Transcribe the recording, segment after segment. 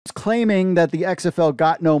claiming that the XFL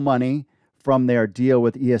got no money from their deal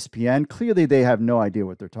with ESPN. Clearly, they have no idea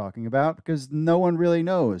what they're talking about because no one really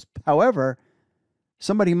knows. However,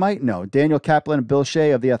 somebody might know. Daniel Kaplan and Bill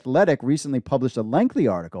Shea of The Athletic recently published a lengthy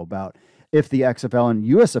article about if the XFL and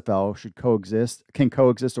USFL can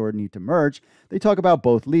coexist or need to merge. They talk about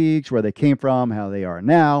both leagues, where they came from, how they are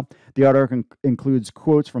now. The article includes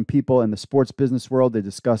quotes from people in the sports business world. They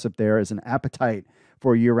discuss if there is an appetite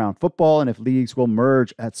for year-round football and if leagues will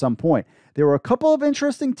merge at some point. There were a couple of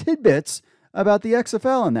interesting tidbits about the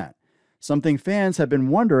XFL in that, something fans have been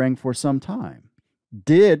wondering for some time.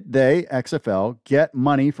 Did they, XFL, get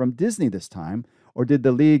money from Disney this time, or did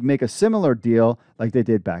the league make a similar deal like they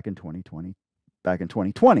did back in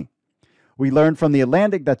 2020? We learned from The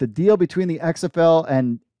Atlantic that the deal between the XFL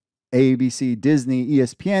and ABC, Disney,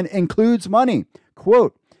 ESPN includes money.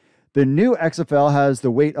 Quote, the new XFL has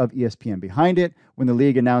the weight of ESPN behind it. When the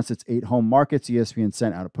league announced its 8 home markets, ESPN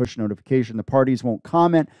sent out a push notification. The parties won't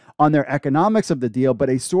comment on their economics of the deal, but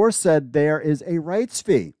a source said there is a rights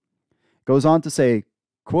fee. Goes on to say,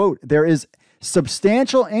 quote, there is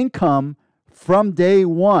substantial income from day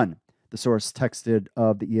one. The source texted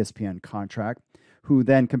of the ESPN contract, who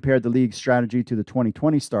then compared the league's strategy to the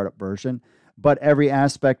 2020 startup version. But every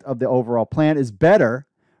aspect of the overall plan is better,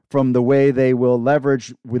 from the way they will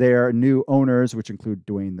leverage their new owners, which include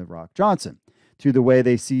Dwayne "The Rock" Johnson, to the way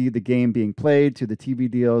they see the game being played, to the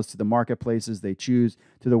TV deals, to the marketplaces they choose,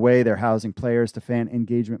 to the way they're housing players, to fan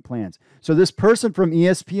engagement plans. So this person from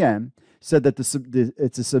ESPN said that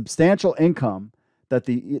it's a substantial income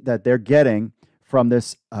that they're getting from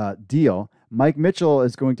this deal. Mike Mitchell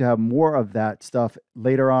is going to have more of that stuff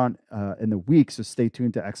later on in the week, so stay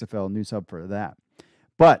tuned to XFL News Hub for that.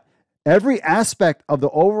 But every aspect of the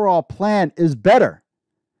overall plan is better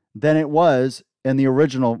than it was in the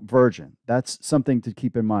original version. That's something to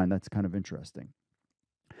keep in mind. That's kind of interesting.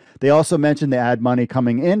 They also mentioned the ad money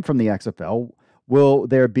coming in from the XFL. Will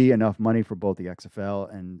there be enough money for both the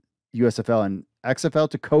XFL and USFL and XFL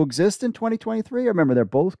to coexist in 2023? Remember, they're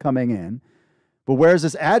both coming in. But where is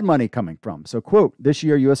this ad money coming from? So, quote, this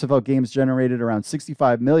year, USFL games generated around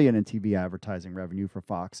 $65 million in TV advertising revenue for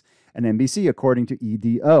Fox and NBC, according to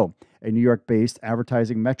EDO, a New York-based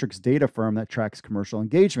advertising metrics data firm that tracks commercial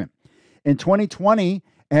engagement. In 2020,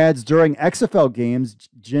 ads during XFL games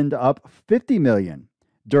ginned up $50 million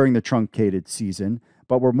during the truncated season,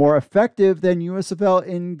 but were more effective than USFL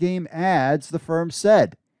in-game ads, the firm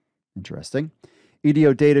said. Interesting.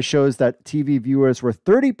 EDO data shows that TV viewers were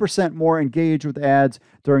 30% more engaged with ads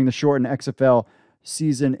during the shortened XFL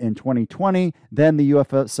season in 2020 than the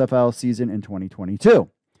USFL season in 2022.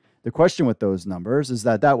 The question with those numbers is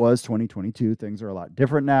that was 2022. Things are a lot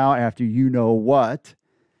different now after you know what.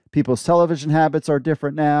 People's television habits are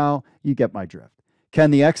different now. You get my drift.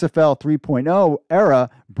 Can the XFL 3.0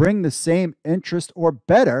 era bring the same interest or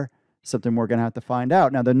better? Something we're going to have to find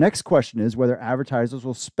out. Now, the next question is whether advertisers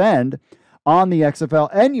will spend on the XFL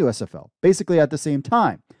and USFL, basically at the same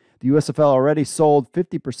time. The USFL already sold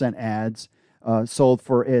 50% ads sold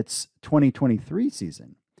for its 2023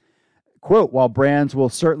 season. Quote, while brands will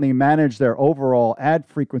certainly manage their overall ad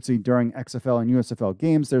frequency during XFL and USFL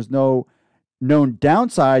games, there's no known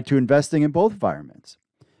downside to investing in both environments,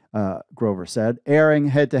 Grover said. Airing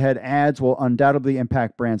head-to-head ads will undoubtedly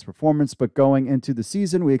impact brands' performance, but going into the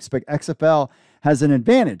season, we expect XFL has an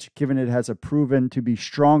advantage, given it has a proven to be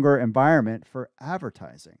stronger environment for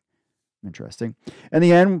advertising. Interesting. In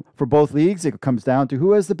the end, for both leagues, it comes down to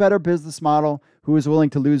who has the better business model, who is willing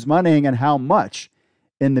to lose money, and how much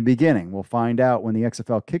in the beginning. We'll find out when the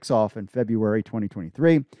XFL kicks off in February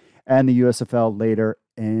 2023 and the USFL later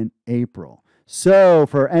in April. So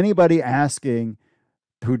for anybody asking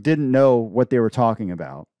who didn't know what they were talking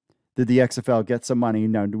about, did the XFL get some money?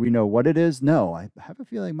 Now, do we know what it is? No. I have a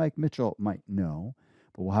feeling Mike Mitchell might know,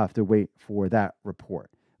 but we'll have to wait for that report.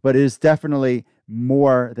 But it is definitely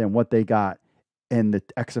more than what they got in the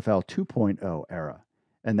XFL 2.0 era,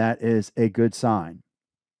 and that is a good sign.